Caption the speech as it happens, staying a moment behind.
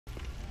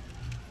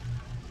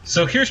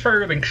So here's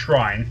Firelink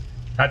Shrine.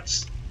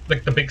 That's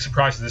like the big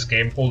surprise of this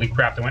game. Holy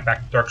crap, they went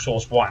back to Dark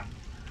Souls 1.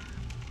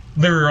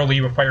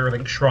 Literally, with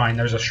Firelink Shrine,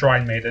 there's a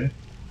Shrine Maiden.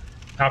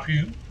 Now, if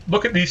you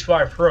look at these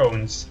 5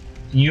 thrones,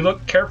 and you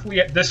look carefully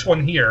at this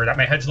one here that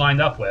my head's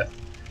lined up with,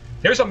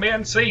 there's a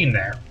man sitting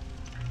there.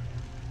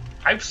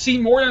 I've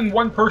seen more than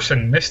one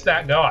person miss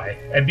that guy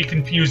and be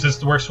confused as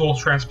to where soul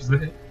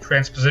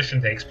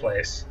transposition takes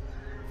place.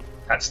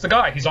 That's the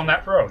guy. He's on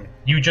that throne.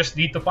 You just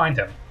need to find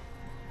him.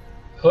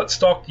 So let's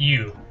talk to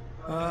you.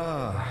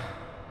 Ah,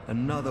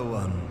 another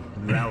one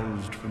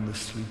roused from the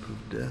sleep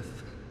of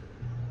death.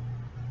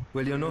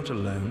 Well, you're not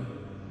alone.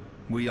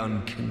 We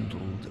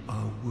unkindled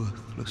are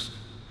worthless.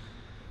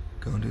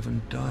 Can't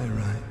even die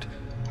right.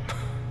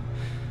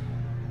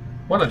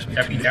 What a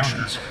heavy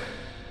downer.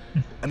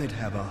 And they'd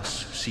have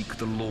us seek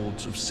the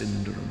Lords of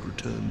Cinder and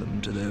return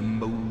them to their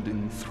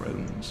moulding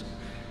thrones.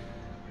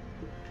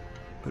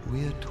 But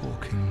we're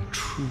talking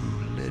true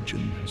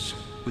legends,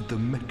 with the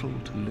metal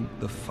to link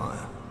the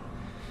fire.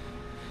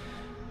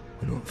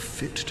 We're not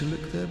fit to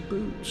lick their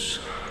boots.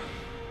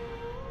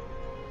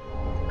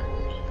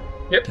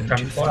 Yep, time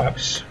to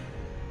collapse.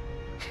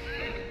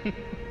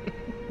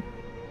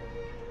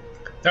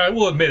 Now, I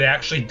will admit I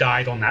actually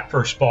died on that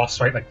first boss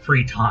fight like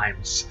 3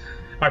 times.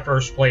 My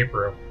first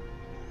playthrough.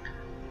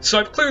 So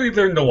I've clearly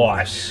learned a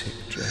lot. Sick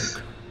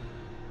joke.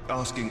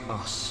 Asking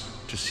us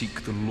to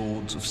seek the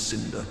Lords of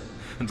Cinder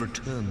and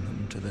return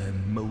them to their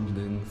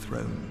moulding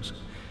thrones.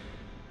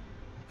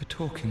 We're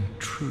talking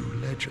true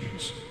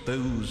legends.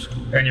 Those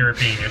who... And you're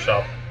repeating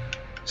yourself.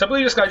 So I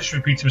believe this guy just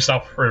repeats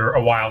himself for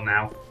a while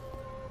now.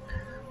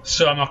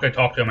 So I'm not going to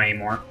talk to him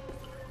anymore.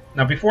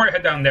 Now, before I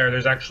head down there,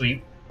 there's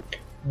actually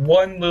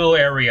one little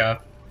area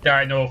that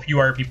I know a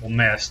few other people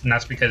missed, and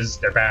that's because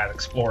they're bad at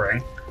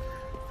exploring.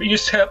 But you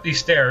just head up these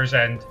stairs,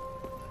 and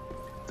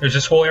there's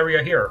this whole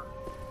area here.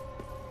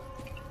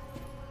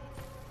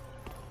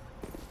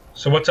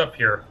 So what's up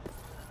here?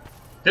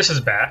 This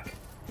is back.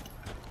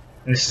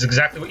 And this is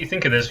exactly what you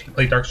think it is if you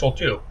play Dark Souls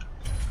 2.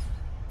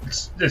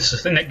 It's the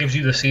thing that gives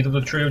you the seed of the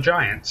Tree of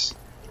Giants.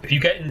 If you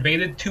get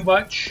invaded too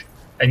much,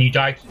 and you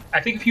die... I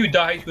think if you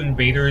die to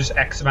invaders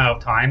X amount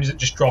of times, it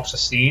just drops a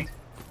seed.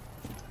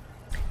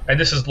 And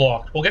this is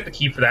locked. We'll get the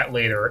key for that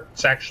later.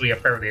 It's actually a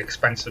fairly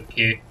expensive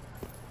key.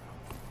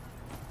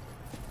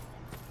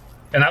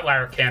 And that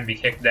ladder can be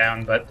kicked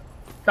down, but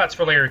that's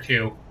for layer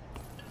 2.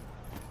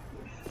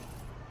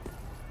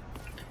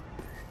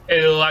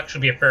 It'll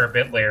actually be a fair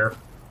bit later.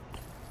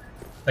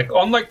 Like,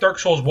 unlike Dark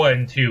Souls 1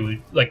 and 2,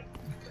 like,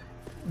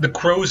 the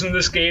crows in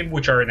this game,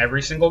 which are in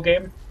every single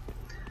game,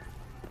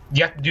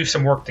 you have to do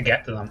some work to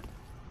get to them.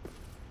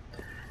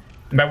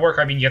 And by work,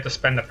 I mean you have to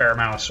spend a fair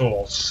amount of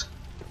souls.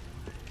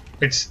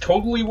 It's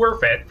totally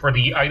worth it for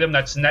the item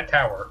that's in that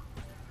tower.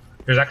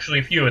 There's actually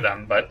a few of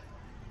them, but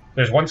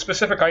there's one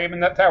specific item in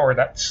that tower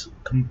that's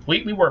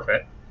completely worth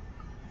it.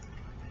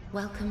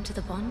 Welcome to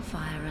the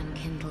bonfire,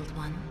 unkindled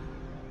one.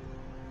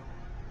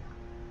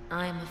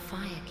 I am a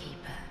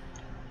firekeeper.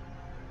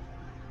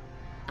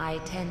 I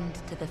tend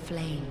to the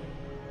flame,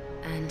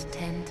 and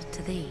tend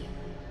to thee.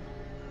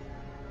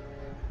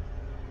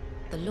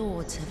 The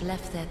lords have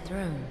left their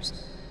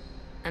thrones,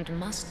 and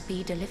must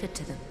be delivered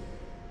to them.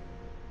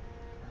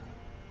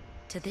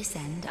 To this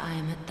end, I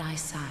am at thy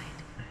side.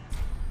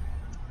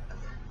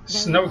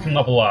 So now we can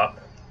level up.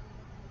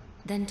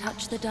 Then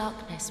touch the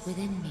darkness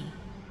within me.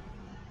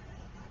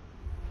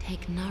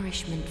 Take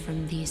nourishment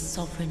from these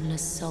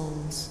sovereignless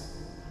souls.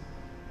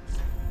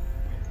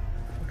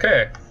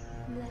 Okay.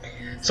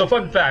 So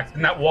fun fact,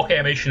 in that walk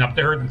animation up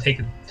to her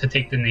to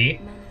take the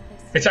knee,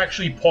 it's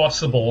actually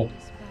possible,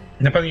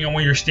 depending on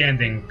where you're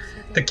standing,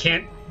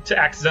 to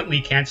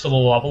accidentally cancel the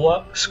level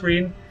up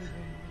screen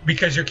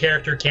because your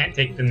character can't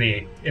take the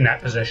knee in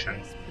that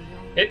position.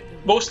 It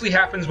mostly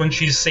happens when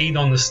she's sitting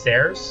on the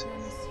stairs,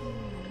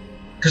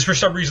 because for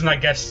some reason I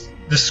guess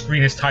the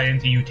screen is tied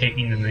into you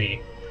taking the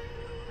knee.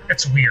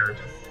 It's weird.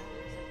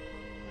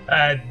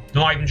 I'm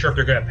not even sure if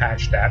they're going to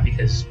patch that,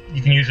 because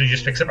you can usually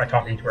just fix it by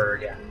talking to her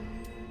again.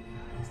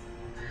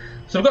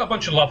 So we've got a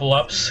bunch of level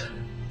ups.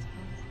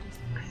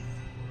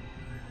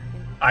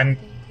 I'm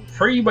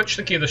pretty much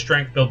thinking of the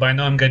strength build, but I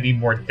know I'm going to need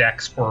more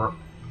dex for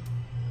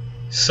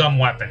some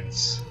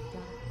weapons.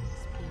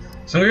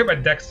 So I'm going to get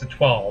my dex to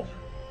 12.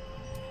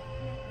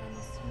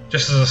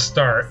 Just as a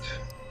start.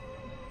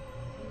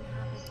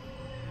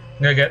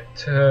 I'm going to get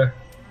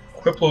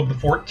equip load to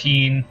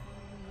 14.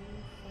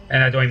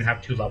 And I don't even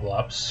have 2 level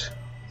ups.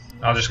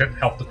 I'll just get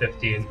health to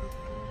 15.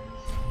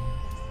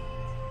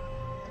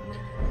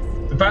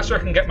 The faster I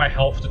can get my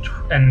health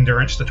and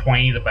endurance to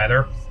 20, the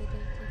better.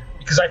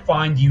 Because I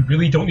find you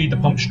really don't need to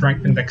pump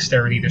strength and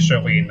dexterity this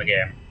early in the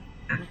game.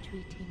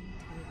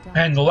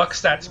 And the luck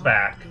stat's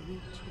back.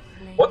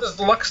 What does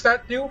the luck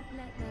stat do?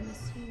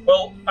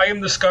 Well, I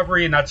am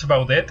discovery and that's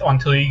about it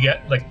until you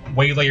get like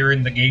way later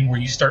in the game where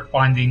you start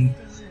finding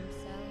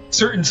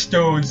certain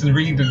stones and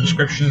reading the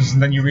descriptions,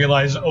 and then you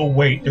realize, oh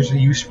wait, there's a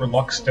use for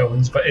luck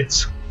stones, but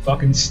it's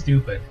fucking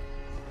stupid.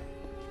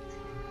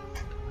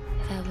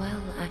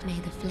 Farewell, I've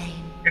made the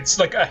flame. It's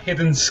like a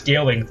hidden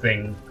scaling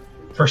thing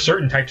for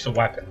certain types of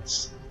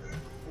weapons.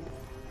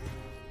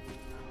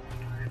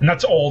 And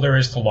that's all there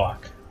is to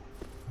lock.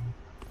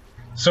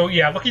 So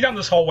yeah, looking down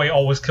this hallway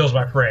always kills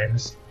my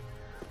frames.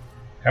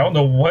 I don't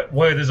know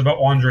what it is about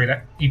Andre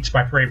that eats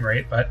my frame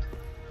rate, but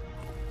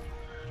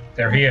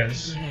there he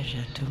is.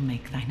 Pleasure to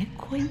make thine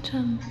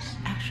acquaintance,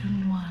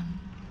 Ashen One.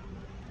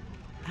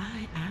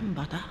 I am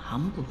but a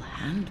humble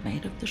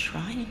handmaid of the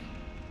shrine.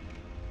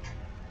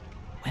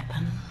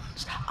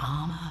 Weapons,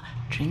 armor,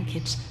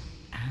 trinkets,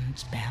 and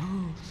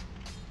spells.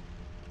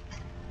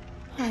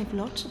 I've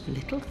lots of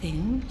little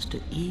things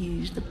to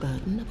ease the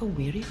burden of a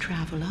weary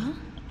traveler.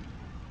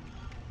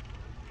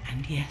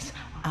 And yes,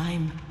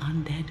 I'm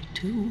undead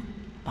too,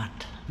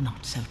 but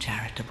not so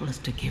charitable as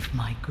to give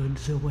my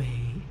goods away.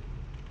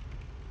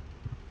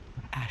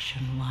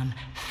 Ashen One,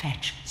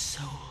 fetch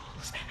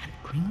souls and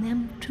bring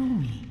them to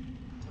me.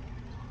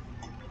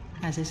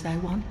 As is thy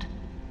wont?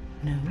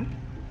 No?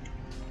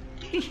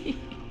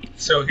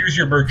 So here's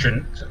your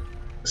merchant.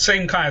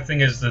 Same kind of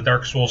thing as the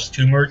Dark Souls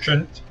 2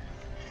 merchant.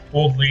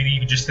 Old lady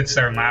who just sits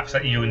there and laughs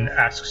at you and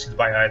asks you to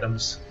buy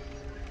items.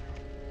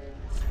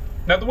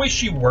 Now the way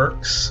she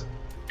works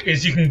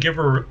is you can give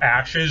her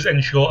ashes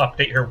and she'll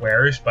update her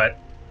wares, but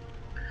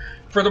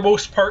for the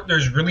most part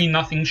there's really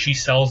nothing she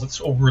sells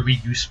that's overly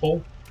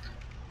useful.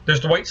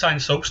 There's the White Sign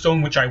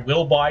Soapstone, which I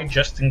will buy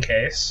just in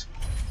case.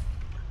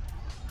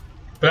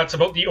 But that's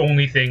about the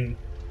only thing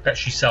that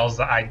she sells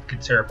that I'd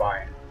consider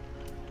buying.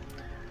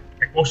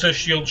 Like, most of the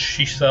shields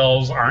she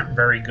sells aren't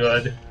very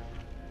good.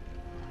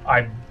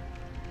 I'm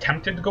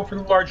tempted to go for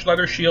the large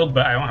leather shield,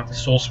 but I don't have the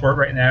soul for it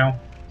right now.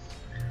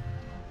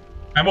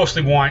 I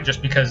mostly want it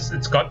just because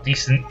it's got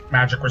decent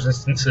magic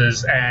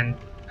resistances and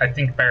I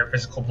think better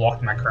physical block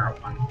than my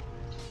current one.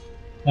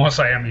 Unless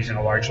I am using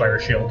a large leather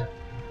shield.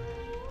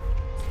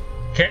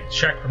 Can't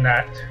check from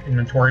that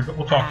inventory, but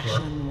we'll talk to her.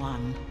 Ashen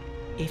One,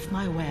 if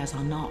my wares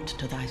are not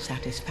to thy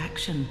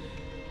satisfaction,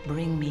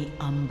 bring me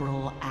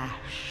umbral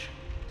ash.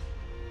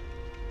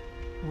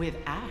 With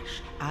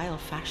ash, I'll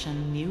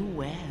fashion new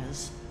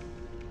wares.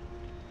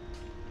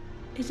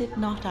 Is it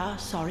not our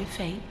sorry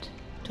fate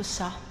to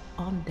sup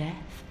on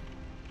death?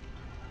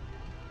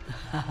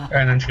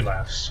 And then she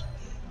laughs.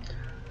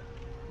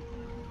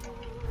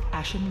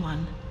 Ashen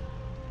One,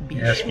 be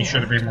sure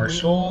to bring more bring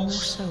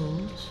souls.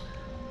 souls.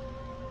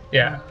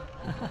 Yeah.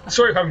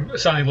 Sorry if I'm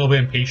sounding a little bit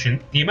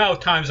impatient. The amount of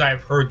times I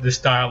have heard this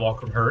dialogue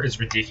from her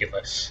is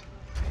ridiculous.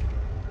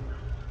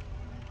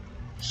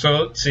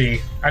 So let's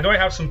see. I know I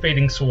have some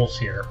fading souls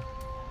here.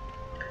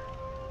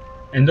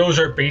 And those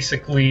are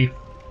basically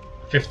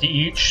 50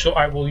 each, so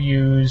I will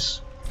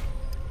use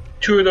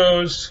 2 of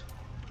those.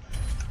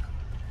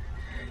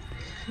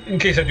 In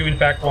case I do in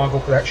fact want to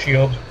go for that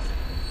shield.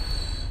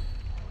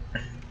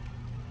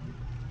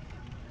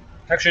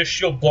 Actually, a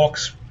shield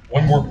blocks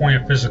 1 more point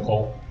of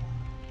physical.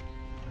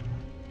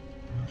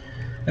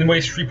 And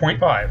weighs 3.5.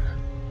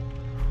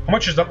 How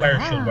much is that layer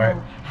shield weigh?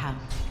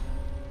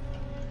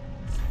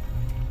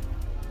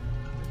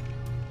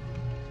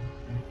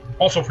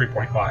 Also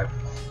 3.5.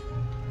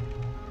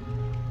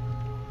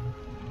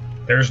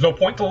 There's no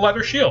point to the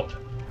leather shield.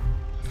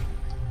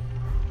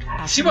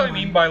 See what I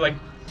mean by, like,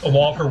 a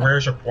lot of her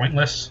wares are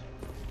pointless?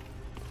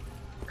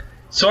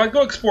 So I'd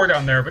go explore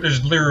down there, but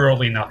there's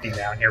literally nothing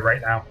down here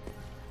right now.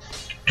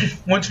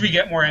 Once we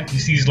get more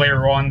NPCs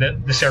later on,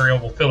 this area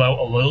will fill out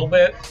a little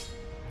bit.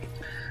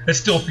 It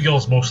still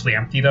feels mostly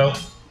empty, though.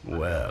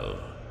 Well,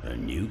 a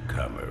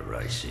newcomer,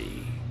 I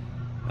see.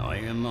 I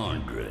am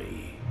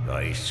Andre.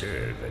 I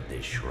serve at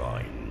this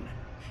shrine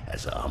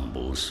as a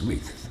humble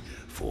smith,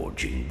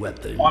 forging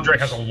weapons. Andre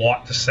has a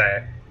lot to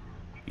say.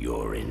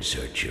 You're in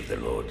search of the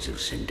Lords of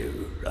Cinder,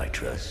 I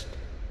trust.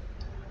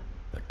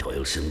 A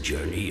toilsome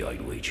journey,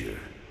 I'd wager.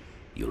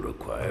 You'll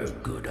require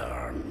good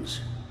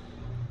arms.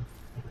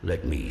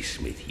 Let me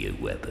smith you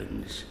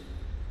weapons.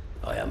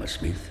 I am a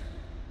smith.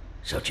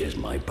 Such is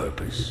my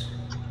purpose.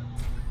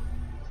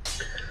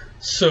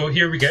 So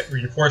here we get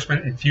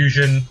reinforcement,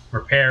 infusion,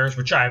 repairs,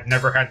 which I've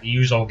never had to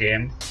use all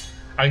game.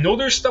 I know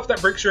there's stuff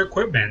that breaks your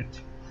equipment,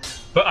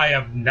 but I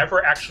have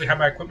never actually had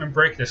my equipment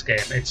break this game.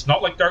 It's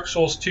not like Dark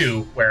Souls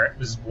 2, where it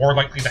was more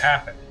likely to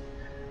happen.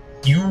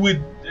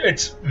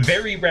 It's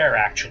very rare,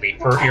 actually,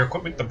 for your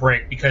equipment to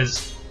break,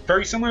 because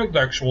very similar to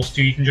Dark Souls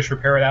 2, you can just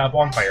repair it out of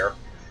bonfire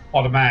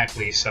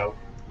automatically, so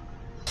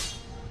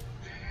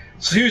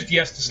here's the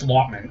Estus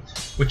allotment,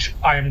 which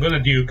I am going to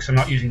do because I'm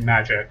not using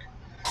magic.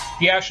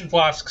 The Ashen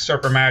Flasks are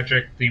for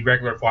magic, the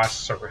regular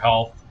flasks are for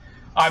health.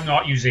 I'm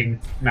not using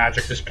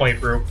magic this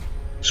playthrough,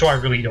 so I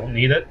really don't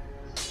need it.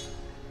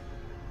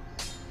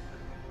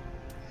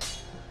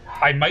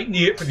 I might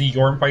need it for the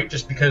Yorn fight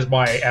just because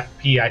my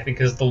FP, I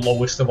think, is the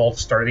lowest of all the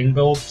starting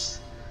builds.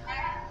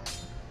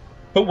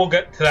 But we'll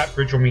get to that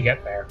bridge when we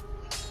get there.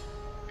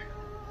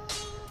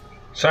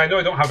 So I know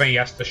I don't have any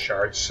Estus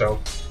shards, so...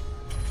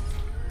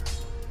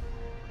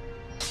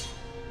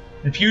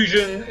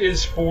 Infusion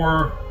is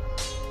for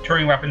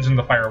turning weapons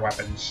into fire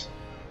weapons.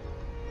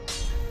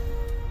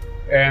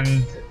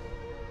 And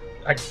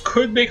I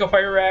could make a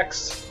fire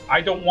axe.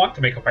 I don't want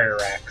to make a fire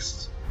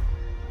axe.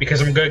 because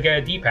I'm gonna get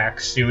a D-Pack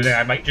soon, and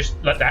I might just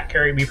let that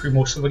carry me through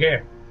most of the game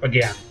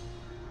again.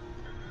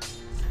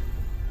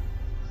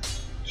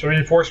 So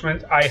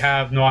reinforcement, I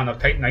have not enough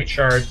Titanite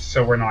shards,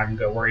 so we're not even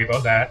gonna worry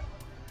about that.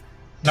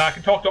 Now I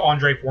can talk to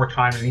Andre 4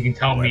 times, and he can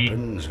tell me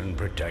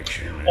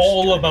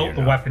all about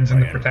the weapons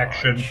and the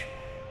protection,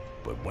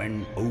 but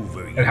when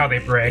overused, and how they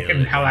break,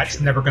 and how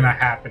that's never gonna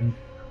happen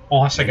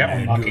unless I get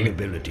unlucky.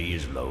 Ability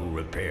is low,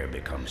 repair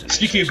becomes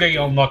Speaking of getting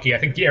unlucky, I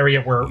think the area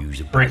where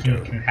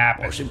breaking can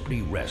happen or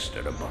simply rest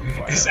at a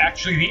bonfire is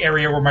actually the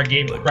area where my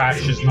game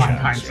crashes 9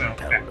 times out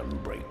of 10.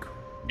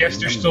 Yes,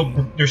 there's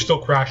still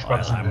crash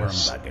bugs in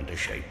this.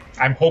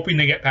 I'm hoping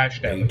they get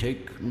patched They out.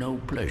 take no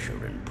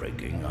pleasure in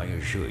breaking, I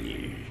assure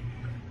you.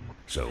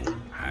 So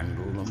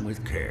handle them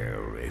with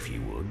care, if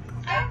you would.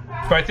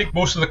 But I think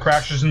most of the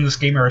crashes in this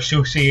game are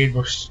associated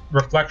with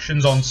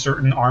reflections on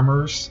certain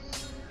armors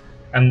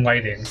and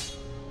lighting.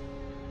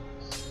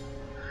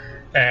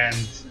 And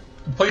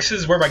the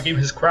places where my game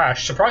has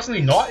crashed,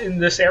 surprisingly not in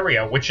this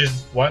area, which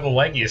is one of the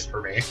laggiest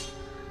for me.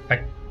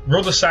 Like,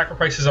 Road of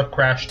Sacrifices I've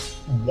crashed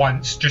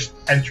once, just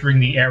entering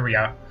the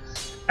area.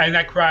 And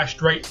I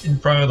crashed right in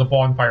front of the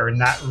bonfire,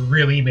 and that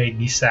really made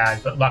me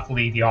sad, but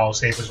luckily the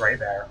autosave was right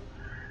there.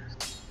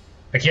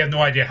 Like, you have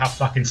no idea how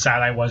fucking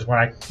sad I was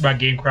when my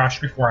game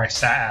crashed before I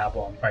sat at a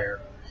bonfire.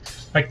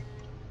 Like,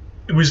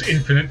 it was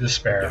infinite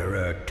despair.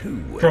 There are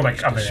two ways for like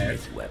a to minute.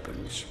 smith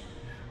weapons.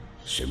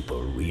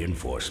 Simple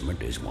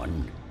reinforcement is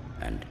one,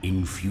 and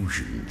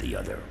infusion the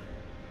other.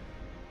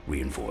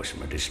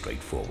 Reinforcement is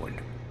straightforward.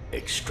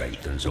 It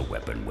strengthens a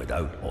weapon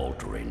without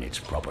altering its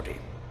property.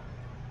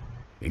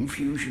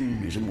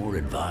 Infusion is a more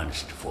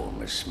advanced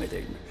form of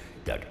smithing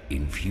that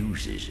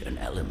infuses an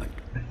element.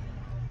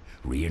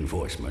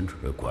 Reinforcement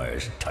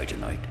requires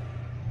titanite,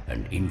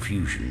 and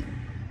infusion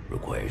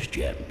requires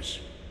gems.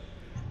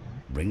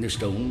 Bring the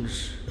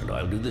stones, and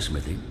I'll do the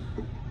smithing.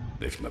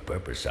 It's my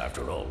purpose,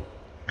 after all.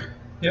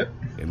 Yep.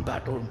 In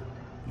battle,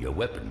 your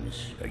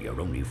weapons are your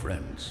only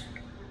friends.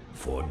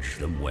 Forge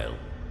them well,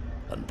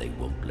 and they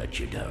won't let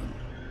you down.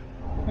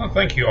 Well,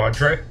 thank you,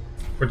 Andre,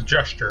 for the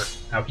gesture.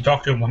 Now, if you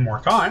talk to him one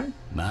more time...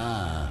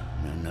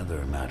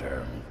 Another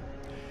matter.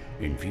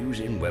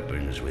 Infusing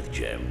weapons with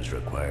gems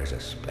requires a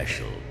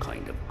special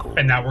kind of coal.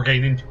 And now we're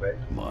getting into it.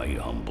 My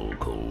humble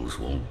coals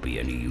won't be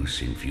any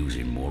use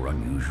infusing more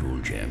unusual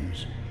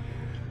gems.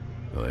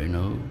 I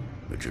know,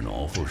 it's an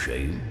awful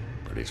shame,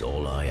 but it's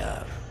all I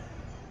have.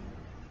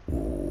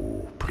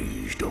 Oh,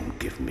 please don't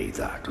give me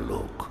that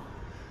look.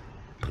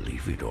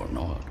 Believe it or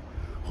not,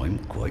 I'm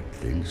quite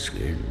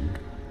thin-skinned.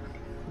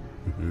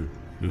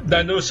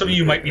 I know some of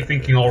you might be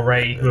thinking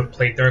already who have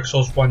played Dark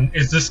Souls 1,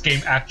 is this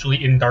game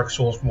actually in Dark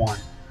Souls 1?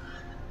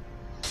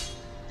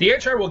 The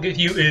answer I will give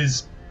you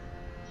is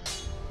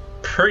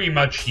pretty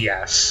much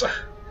yes.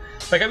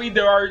 Like, I mean,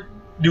 there are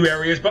new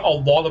areas, but a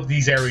lot of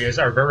these areas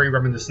are very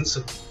reminiscent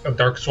of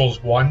Dark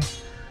Souls 1.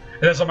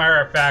 And as a matter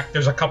of fact,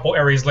 there's a couple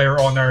areas later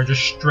on that are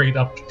just straight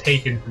up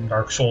taken from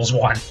Dark Souls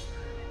 1.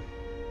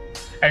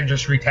 And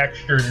just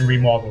retextured and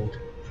remodeled.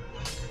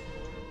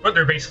 But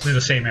they're basically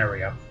the same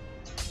area.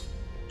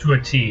 To a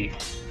T.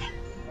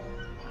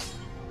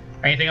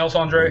 Anything else,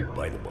 Andre? Oh,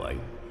 by the way,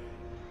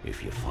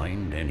 if you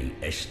find any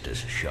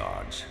Estus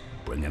shards,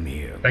 bring them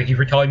here. Thank you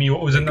for telling me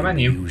what was in the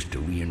menu. Used to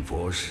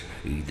reinforce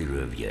either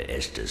of your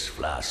Estus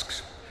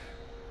flasks.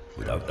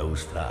 Without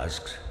those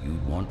flasks,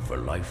 you'd want for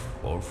life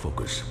or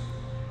focus.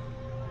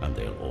 And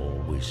they'll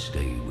always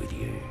stay with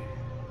you.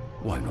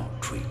 Why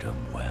not treat them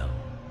well?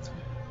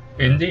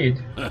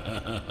 Indeed.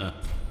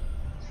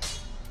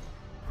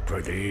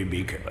 Pretty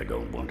big. I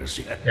don't want to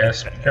see it.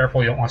 Yes, be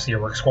careful, you don't want to see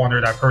your work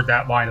squandered. I've heard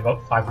that line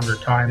about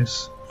 500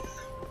 times.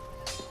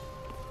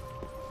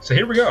 So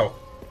here we go.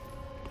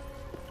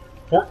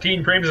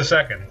 14 frames a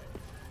second.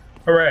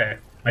 Hooray,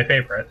 my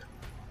favorite.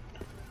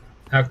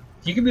 Now,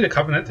 you give me the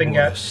Covenant thing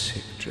yet? What a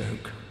sick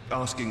joke.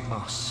 Asking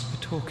us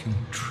for talking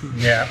truth.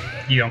 Yeah,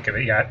 you don't get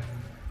it yet.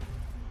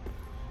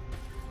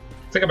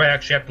 I think I might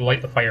actually have to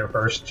light the fire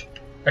first.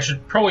 I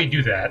should probably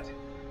do that.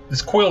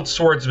 This coiled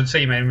sword's been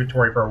sitting in my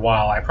inventory for a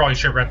while. I probably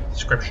should have read the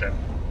description.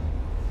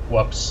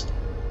 Whoops.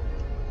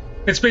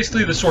 It's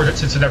basically the sword that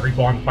sits in every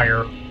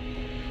bonfire,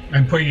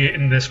 and putting it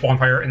in this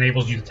bonfire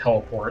enables you to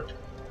teleport.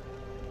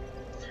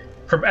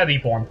 From any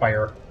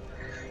bonfire.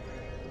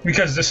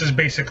 Because this is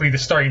basically the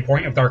starting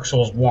point of Dark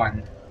Souls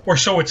 1. Or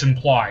so it's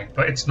implied,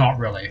 but it's not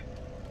really.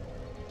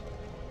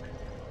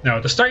 No,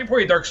 the starting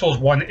point of Dark Souls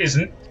 1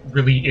 isn't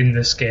really in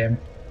this game.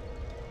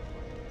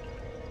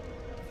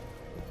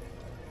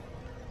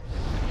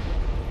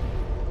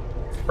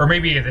 Or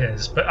maybe it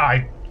is, but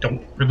I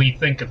don't really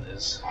think it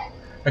is.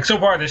 Like, so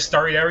far, this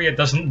starry area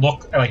doesn't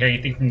look like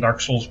anything from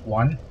Dark Souls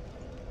 1.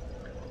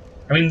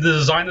 I mean, the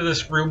design of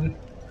this room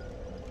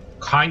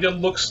kind of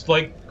looks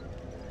like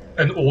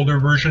an older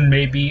version,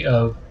 maybe,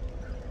 of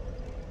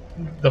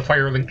the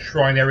Firelink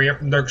Shrine area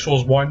from Dark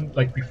Souls 1,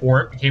 like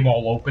before it became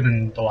all open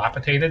and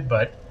dilapidated,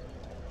 but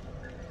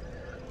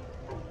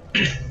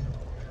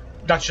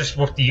that's just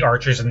with the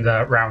arches and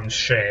the round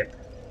shape.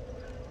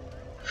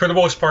 For the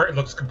most part, it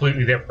looks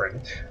completely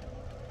different.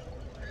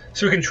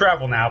 So we can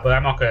travel now, but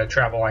I'm not going to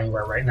travel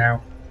anywhere right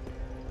now.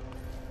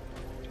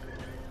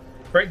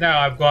 Right now,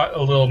 I've got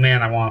a little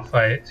man I want to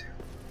fight.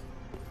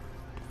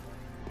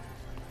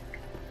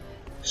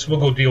 So we'll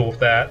go deal with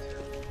that.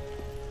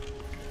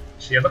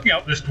 So yeah, looking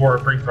out this door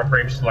brings my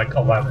frames to like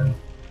 11.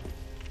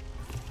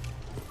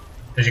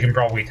 As you can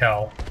probably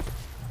tell.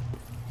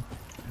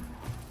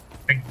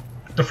 Like,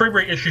 the frame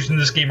rate issues in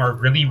this game are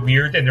really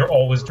weird, and they're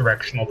always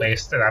directional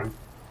based, and I'm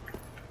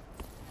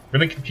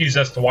really confused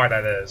as to why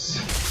that is.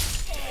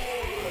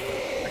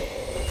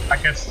 I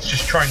guess it's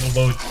just trying to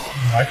load too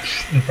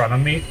much in front of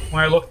me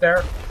when I look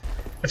there.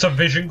 It's a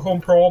vision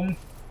cone problem,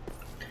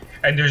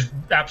 and there's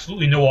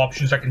absolutely no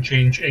options I can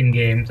change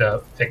in-game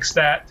to fix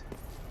that.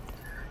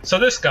 So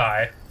this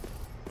guy,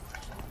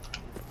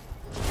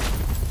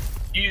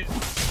 he's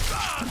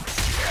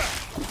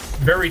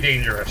very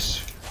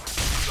dangerous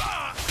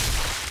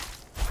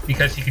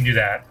because he can do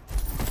that.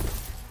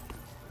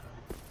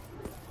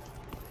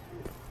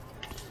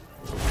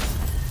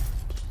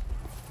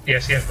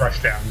 Yes, he has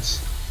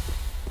rushdowns.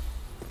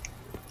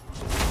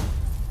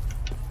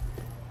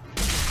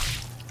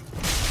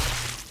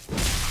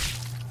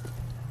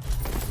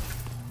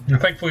 And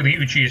thankfully the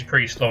Uchi is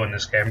pretty slow in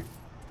this game.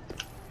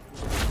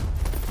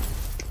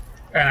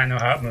 And I know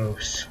how it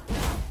moves.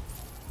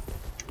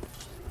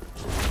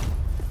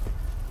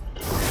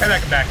 And I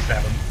can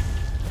backstab him.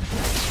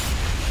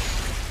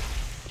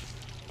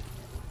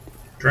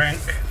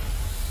 Drink.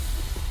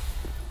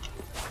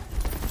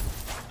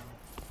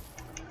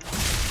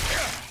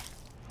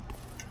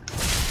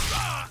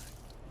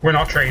 We're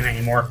not trading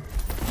anymore.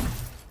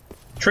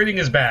 Trading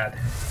is bad.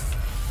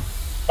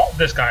 Oh,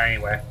 this guy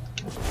anyway.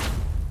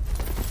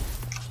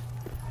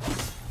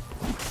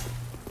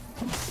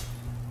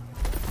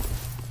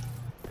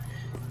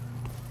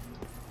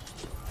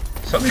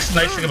 So at least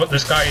the nice thing about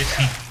this guy is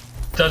he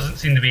doesn't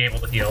seem to be able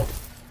to heal.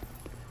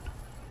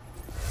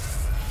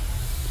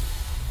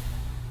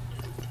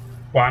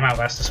 Wow, I'm out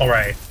last, it's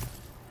alright.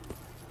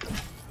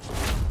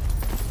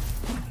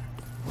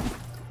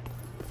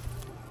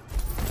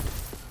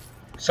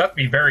 So I have to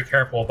be very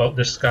careful about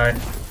this guy.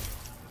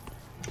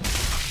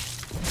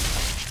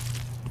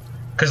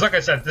 Because like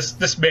I said,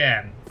 this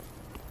man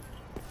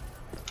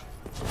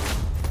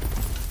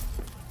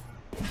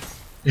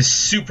is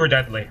super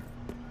deadly.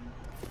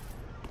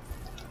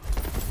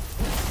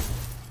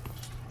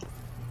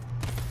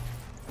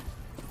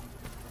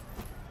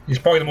 He's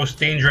probably the most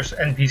dangerous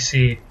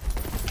NPC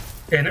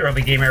in the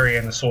early game area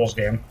in the Souls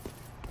game.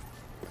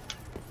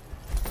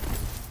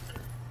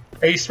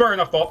 And he's smart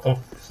enough not to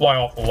fly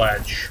off the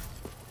ledge.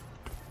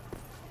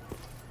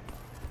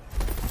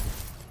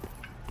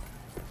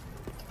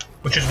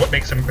 Which is what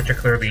makes him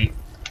particularly...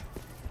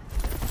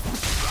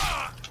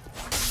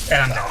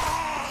 And I'm dead.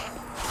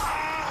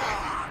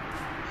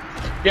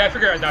 Yeah, I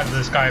figured I'd died to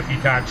this guy a few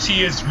times.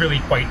 He is really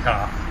quite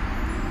tough.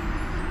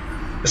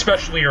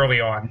 Especially early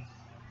on.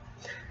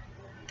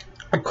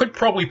 I could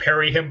probably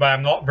parry him, but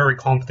I'm not very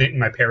confident in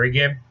my parry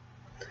game.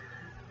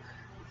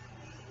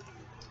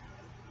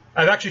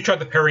 I've actually tried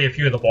to parry a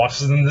few of the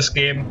bosses in this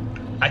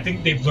game. I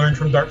think they've learned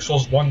from Dark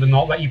Souls 1 to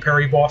not let you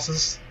parry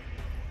bosses.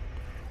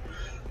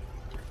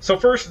 So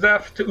first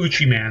death to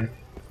Uchi Man.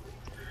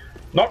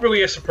 Not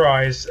really a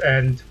surprise,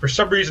 and for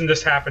some reason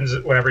this happens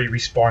whenever you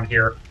respawn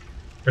here.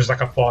 There's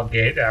like a fog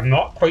gate, and I'm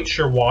not quite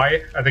sure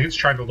why. I think it's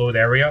trying to load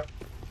area.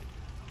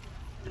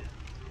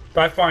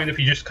 But I find if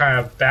you just kind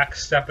of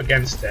backstep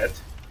against it,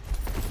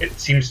 it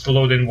seems to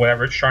load in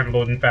whatever it's trying to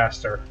load in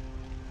faster.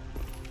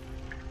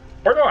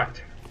 Or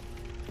not.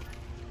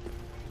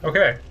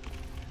 Okay.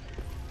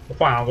 Well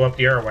fine, I'll go up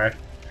the airway.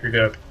 If you're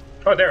good.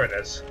 Oh, there it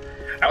is.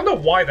 I don't know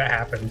why that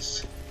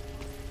happens.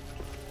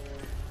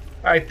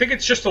 I think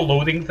it's just a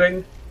loading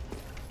thing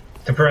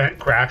to prevent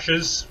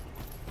crashes.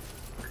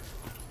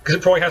 Because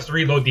it probably has to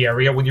reload the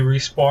area when you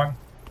respawn.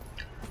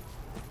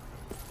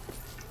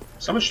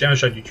 So much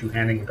damage I do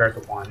two-handing compared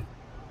to one.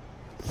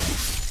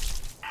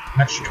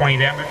 An extra 20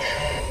 damage.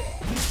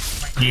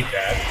 Might need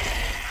that.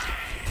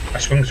 My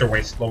swings are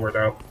way slower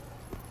though.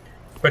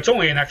 But it's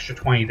only an extra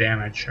 20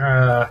 damage.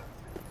 No,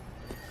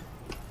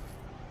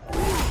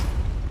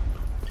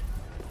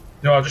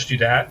 I'll just do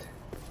that.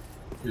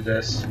 Do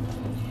this.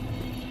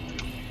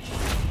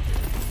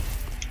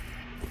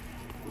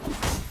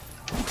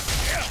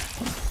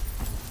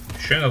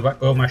 Shouldn't have let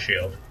go of my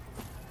shield.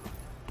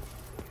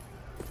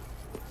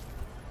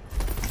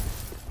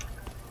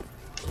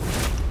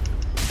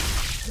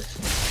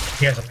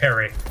 He has a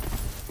parry.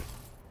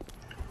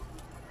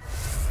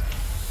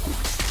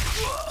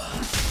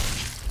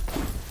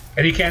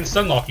 And he can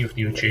stunlock you with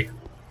the Uchi.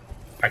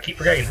 I keep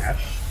forgetting that.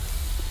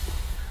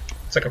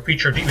 It's like a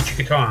feature of the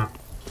Uchi Katana.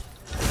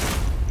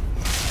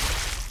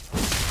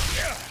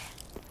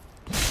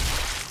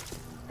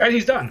 And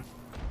he's done.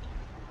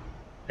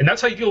 And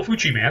that's how you deal with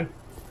Uchi Man.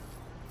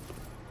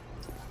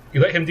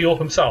 You let him deal with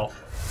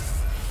himself.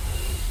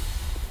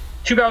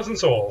 2,000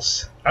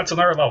 souls. That's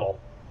another level.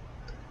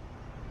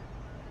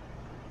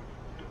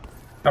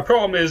 The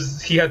problem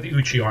is he had the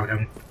Uchi on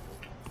him.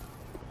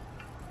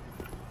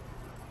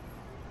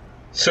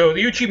 So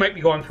the Uchi might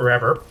be gone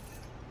forever.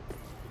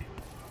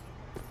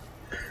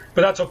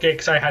 But that's okay,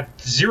 because I had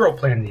zero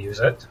plan to use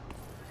it.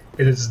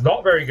 It is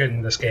not very good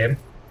in this game,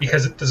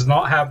 because it does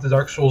not have the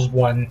Dark Souls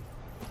 1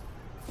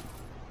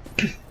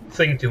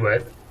 thing to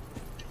it.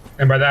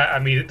 And by that, I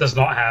mean it does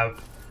not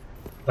have,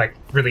 like,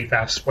 really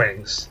fast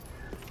swings.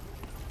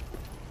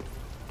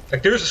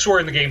 Like, there's a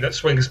sword in the game that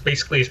swings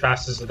basically as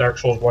fast as the Dark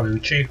Souls 1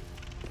 Uchi.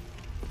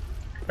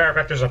 Matter of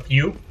fact, there's a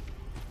few.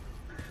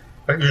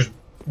 Like, there's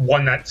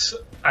one that's...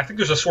 I think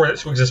there's a sword that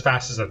swings as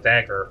fast as a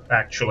dagger,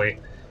 actually.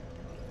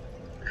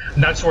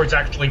 And that sword's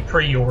actually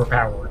pretty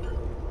overpowered.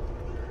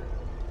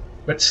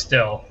 But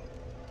still.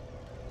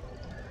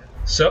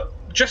 So,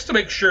 just to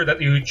make sure that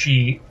the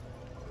Uchi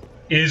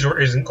is or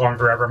isn't gone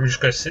forever, I'm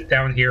just going to sit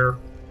down here.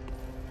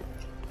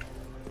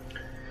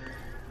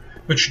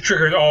 Which should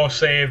trigger an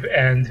auto-save,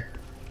 and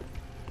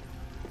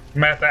I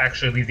might have to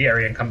actually leave the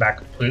area and come back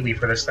completely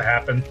for this to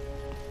happen.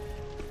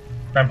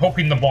 I'm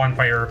hoping the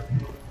bonfire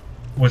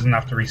was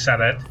enough to reset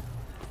it.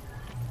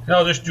 And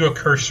I'll just do a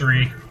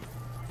cursory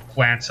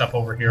glance up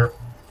over here.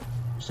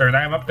 Is there an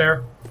item up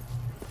there?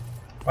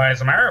 Why,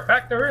 as a matter of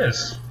fact, there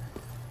is.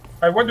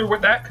 I wonder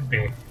what that could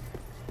be.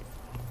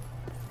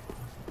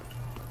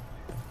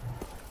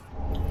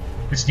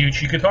 It's the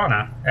Uchi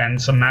Katana, and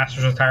some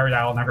Master's attire that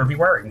I'll never be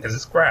wearing, because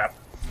it's crap.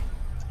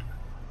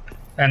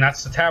 And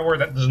that's the tower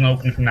that doesn't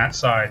open from that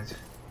side.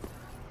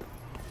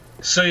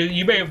 So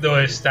you may have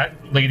noticed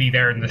that lady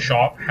there in the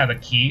shop had a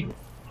key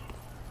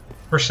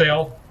for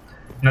sale.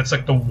 And that's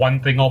like the one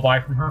thing I'll buy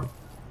from her.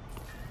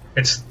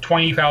 It's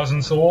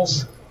 20,000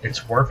 souls.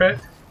 It's worth it.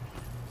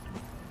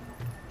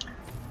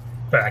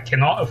 But I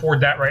cannot afford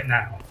that right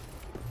now.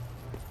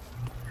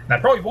 And I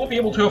probably won't be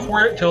able to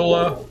afford it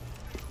till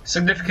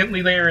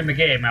significantly later in the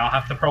game. I'll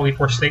have to probably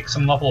forsake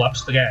some level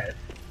ups to get it.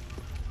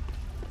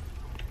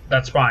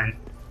 That's fine.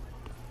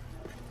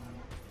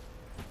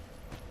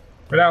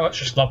 For now, let's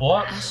just level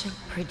up. I shall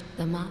predict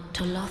them up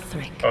to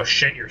Lothric. Oh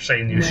shit, you're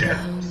saying new shit. Where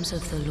the homes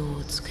of the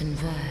lords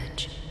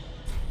converge.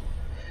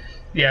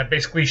 Yeah,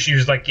 basically she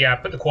was like, yeah,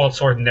 put the coiled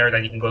sword in there,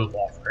 then you can go to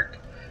Lothric.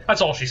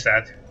 That's all she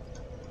said.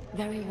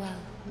 Very well,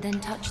 then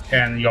touch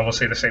them. And you almost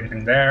say the same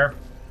thing there.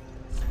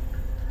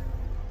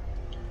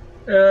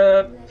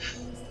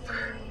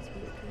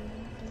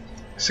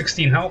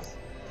 16 health.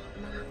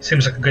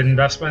 Seems like a good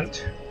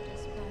investment.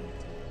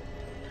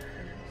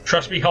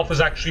 Trust me, health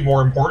is actually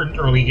more important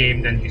early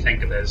game than you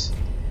think it is.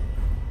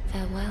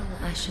 Farewell,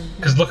 I shall...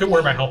 Because look at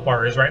where my health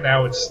bar is right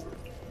now. It's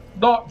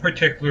not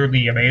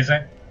particularly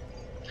amazing.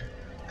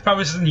 If I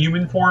was in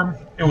human form,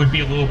 it would be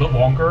a little bit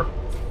longer.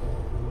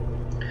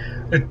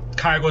 It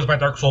kind of goes by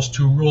Dark Souls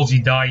 2 rules.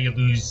 You die, you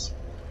lose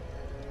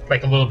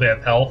like a little bit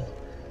of health.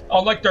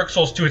 Unlike Dark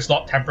Souls 2, it's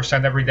not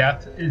 10% every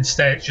death.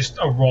 Instead, it's just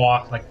a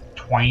raw like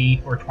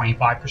 20 or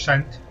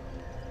 25%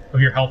 of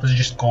your health is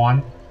just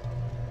gone.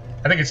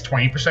 I think it's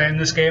 20% in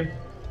this game.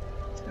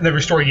 And then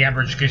restoring the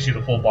Ember just gives you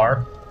the full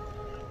bar.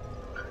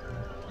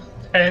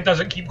 And it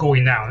doesn't keep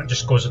going down, it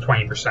just goes to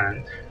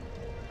 20%.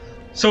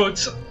 So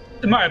it's,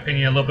 in my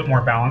opinion, a little bit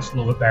more balanced, a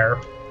little bit better.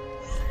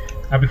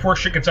 Now before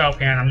shit gets out of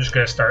hand, I'm just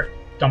going to start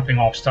dumping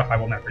off stuff I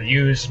will never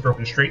use.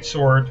 Broken Straight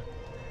Sword,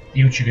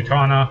 the Uchi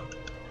Katana,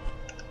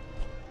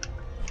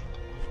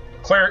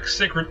 Cleric's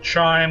Sacred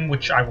Chime,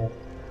 which I will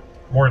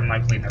more than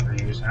likely never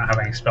use. I don't have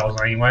any spells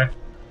anyway.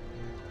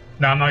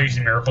 No, I'm not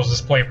using Miracles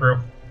this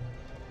playthrough.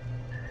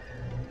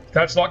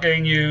 That's not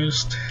getting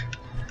used.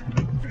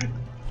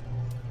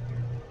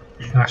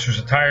 Master's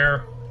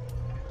Attire,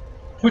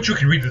 which you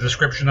can read the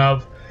description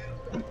of.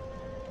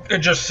 It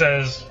just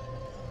says,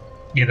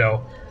 you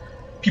know,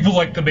 people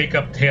like to make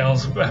up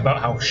tales about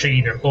how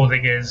shady their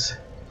clothing is.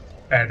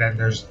 And then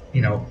there's,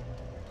 you know,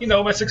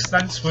 my sixth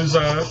sense was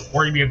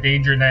warning me of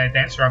danger, and then I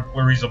danced around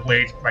flurries of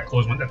blades, my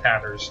clothes went to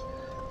tatters.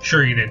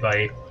 Sure you did,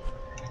 buddy.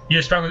 You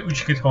just found an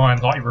Uchi Katana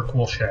and thought you were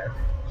cool shit.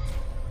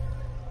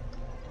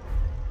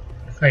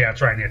 Oh yeah,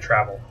 that's right, I need to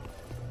travel.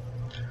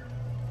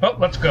 Well,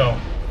 let's go.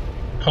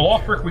 To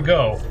Lothric we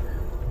go,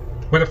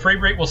 where the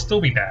frame rate will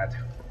still be bad.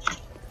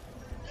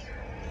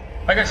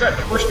 Like I said,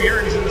 the first few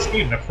areas in this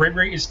game, the frame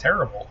rate is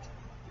terrible.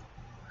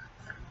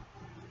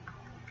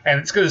 And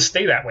it's going to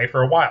stay that way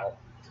for a while.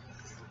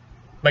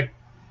 Like,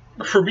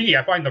 for me,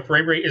 I find the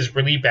frame rate is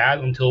really bad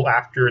until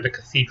after the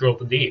Cathedral of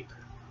the Deep.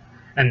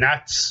 And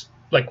that's,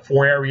 like,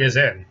 4 areas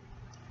in.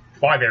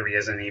 5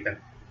 areas in, even.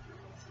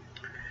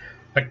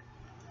 Like,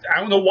 I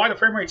don't know why the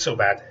frame rate's so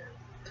bad.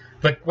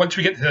 Like, once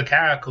we get to the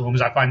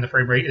Catacombs, I find the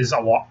frame rate is a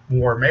lot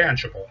more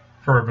manageable,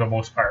 for the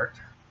most part.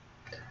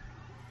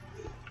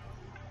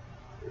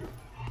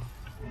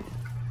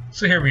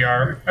 So here we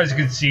are. As you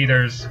can see,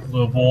 there's a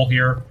little bowl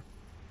here.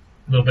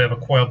 A little bit of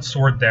a coiled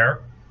sword there.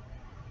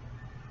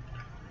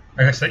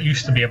 I guess that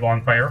used to be a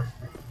bonfire.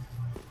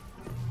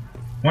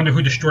 Wonder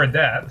who destroyed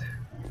that.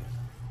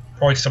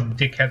 Probably some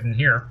dickhead in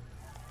here.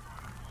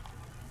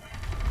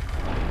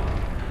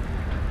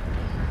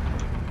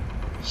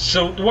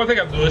 So, the one thing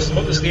I've noticed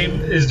about this game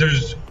is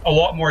there's a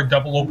lot more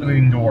double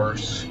opening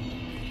doors.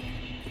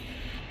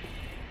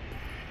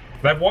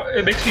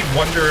 It makes me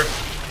wonder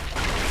if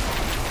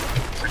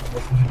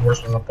opening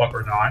doors was a bug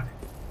or not.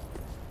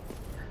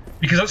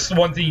 Because that's the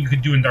one thing you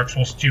could do in Dark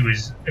Souls 2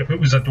 is if it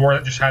was a door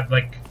that just had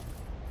like...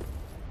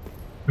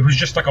 It was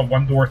just like a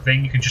one-door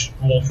thing, you could just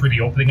roll through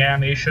the opening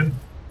animation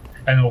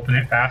and open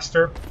it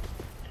faster.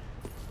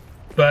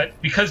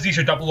 But because these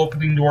are double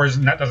opening doors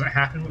and that doesn't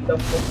happen with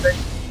double opening...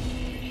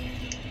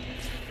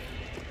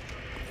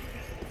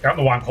 I don't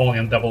know why I'm calling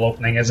them double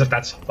opening, as if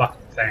that's a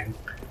fucking thing.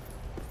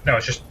 No,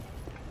 it's just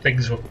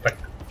things with like...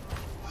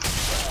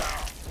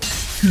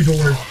 2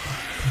 doors.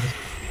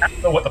 I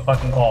don't know what the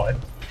fuck I'm calling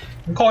it.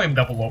 I'm calling them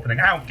double opening,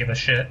 I don't give a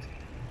shit.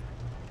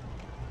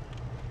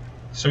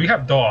 So we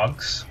have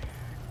dogs.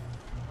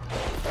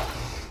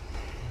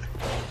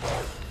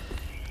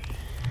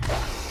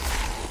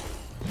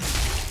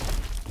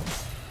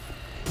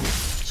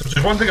 So if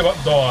there's one thing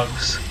about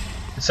dogs,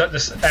 it's that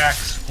this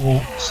axe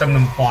will send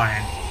them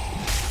flying.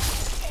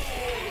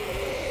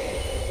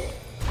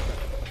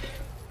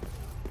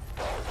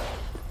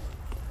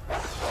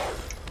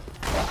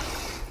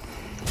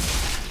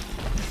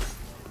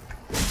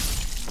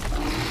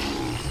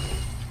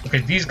 Okay,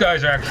 these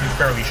guys are actually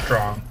fairly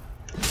strong.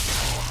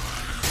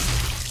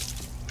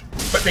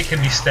 But they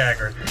can be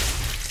staggered.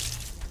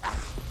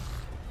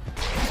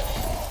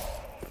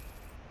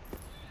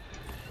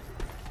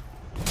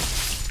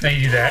 Now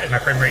you do that, and my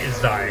frame rate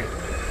is dying.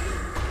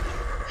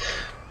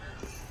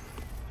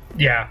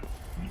 Yeah.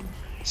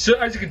 So,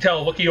 as you can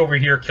tell, looking over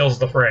here kills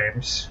the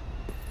frames.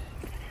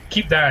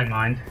 Keep that in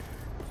mind.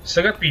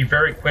 So I got to be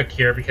very quick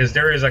here, because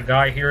there is a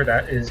guy here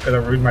that is going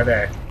to ruin my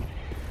day.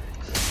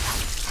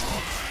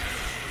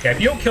 Yeah, if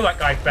you don't kill that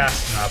guy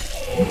fast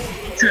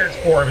enough,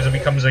 transforms and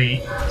becomes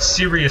a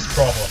serious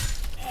problem.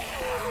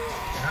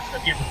 And that's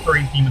going to be a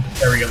recurring theme in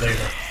this area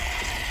later.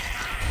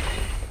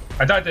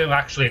 I died to him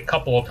actually a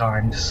couple of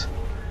times,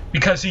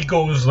 because he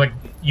goes like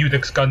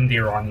Udix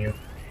Gundyr on you.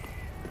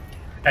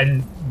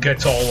 And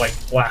gets all like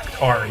black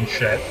tar and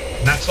shit.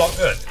 And that's not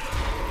good.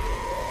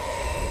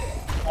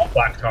 All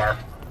black tar.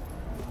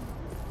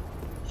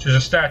 There's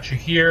a statue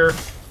here.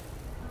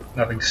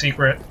 Nothing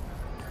secret.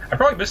 I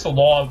probably missed a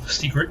lot of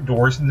secret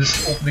doors in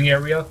this opening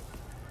area.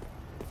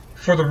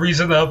 For the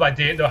reason of I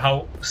didn't know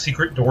how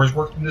secret doors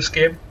worked in this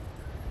game.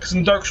 Because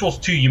in Dark Souls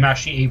 2 you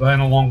mash the A button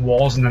along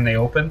walls and then they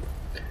open.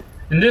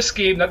 In this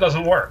game that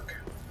doesn't work.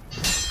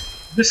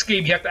 In this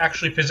game you have to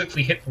actually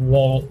physically hit the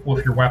wall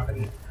with your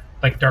weapon.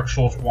 Like Dark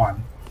Souls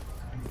 1.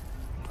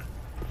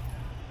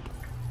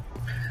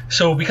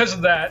 So because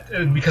of that,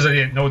 and because I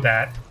didn't know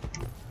that,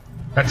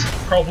 that's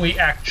probably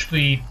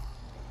actually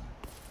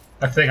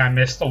a thing I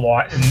missed a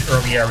lot in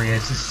early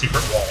areas is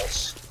secret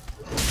walls.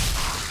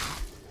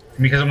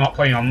 And because I'm not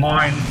playing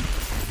online,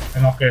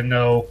 I'm not going to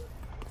know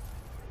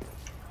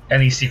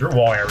any secret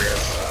wall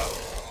areas.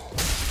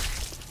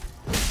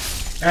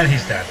 And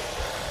he's dead.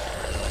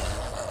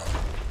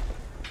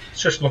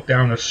 Let's just look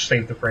down to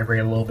save the frame rate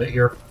a little bit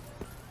here.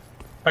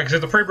 Like I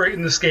said, the frame rate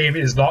in this game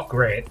is not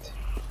great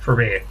for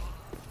me.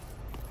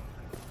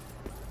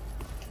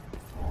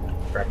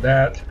 Grab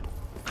that.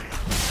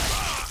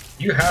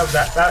 You have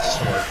that fast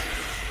sword.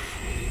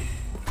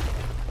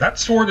 That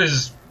sword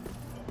is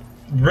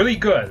really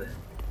good.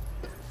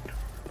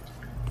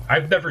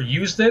 I've never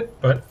used it,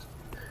 but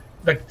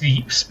like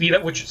the speed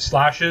at which it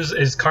slashes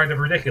is kind of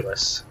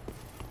ridiculous.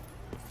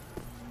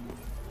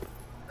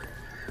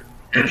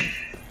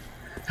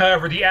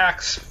 However, the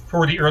axe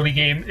for the early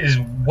game is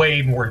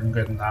way more than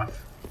good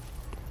enough.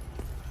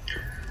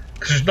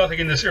 Because there's nothing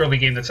in this early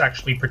game that's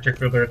actually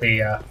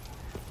particularly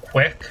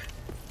quick.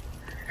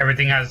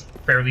 Everything has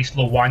fairly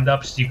slow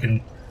wind-ups. You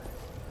can...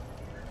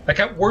 Like,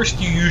 at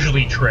worst, you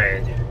usually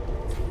trade.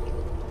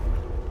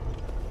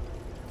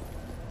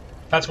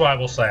 That's what I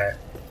will say.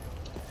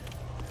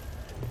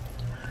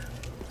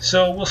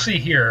 So, we'll see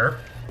here.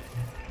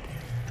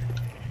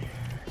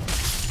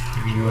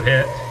 Give you a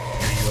hit.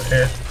 Give you a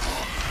hit.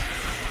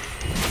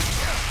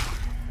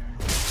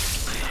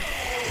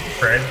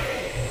 Fred.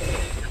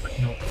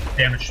 No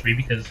damage to me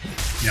because,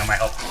 you know, my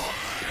health.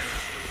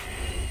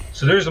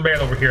 So there's a man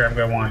over here I'm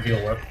going to want to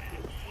deal with.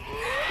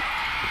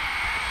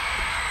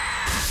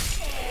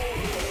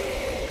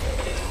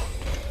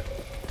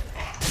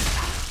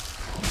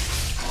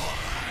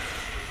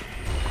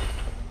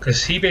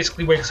 Because he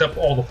basically wakes up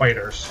all the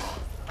fighters.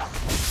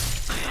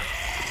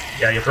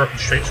 Yeah, your broken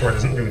straight sword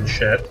isn't doing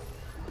shit.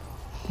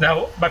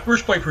 Now, my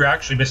first playthrough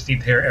actually missed the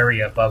entire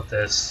area above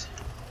this.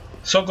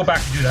 So I'll go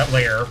back and do that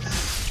later.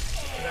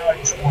 Now I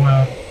just want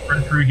to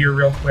run through here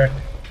real quick.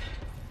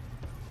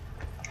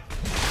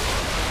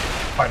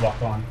 Fight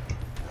lock on.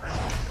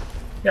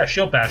 Yeah,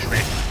 shield bash me.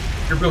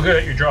 You're real good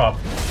at your job.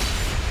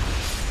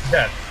 You're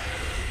dead.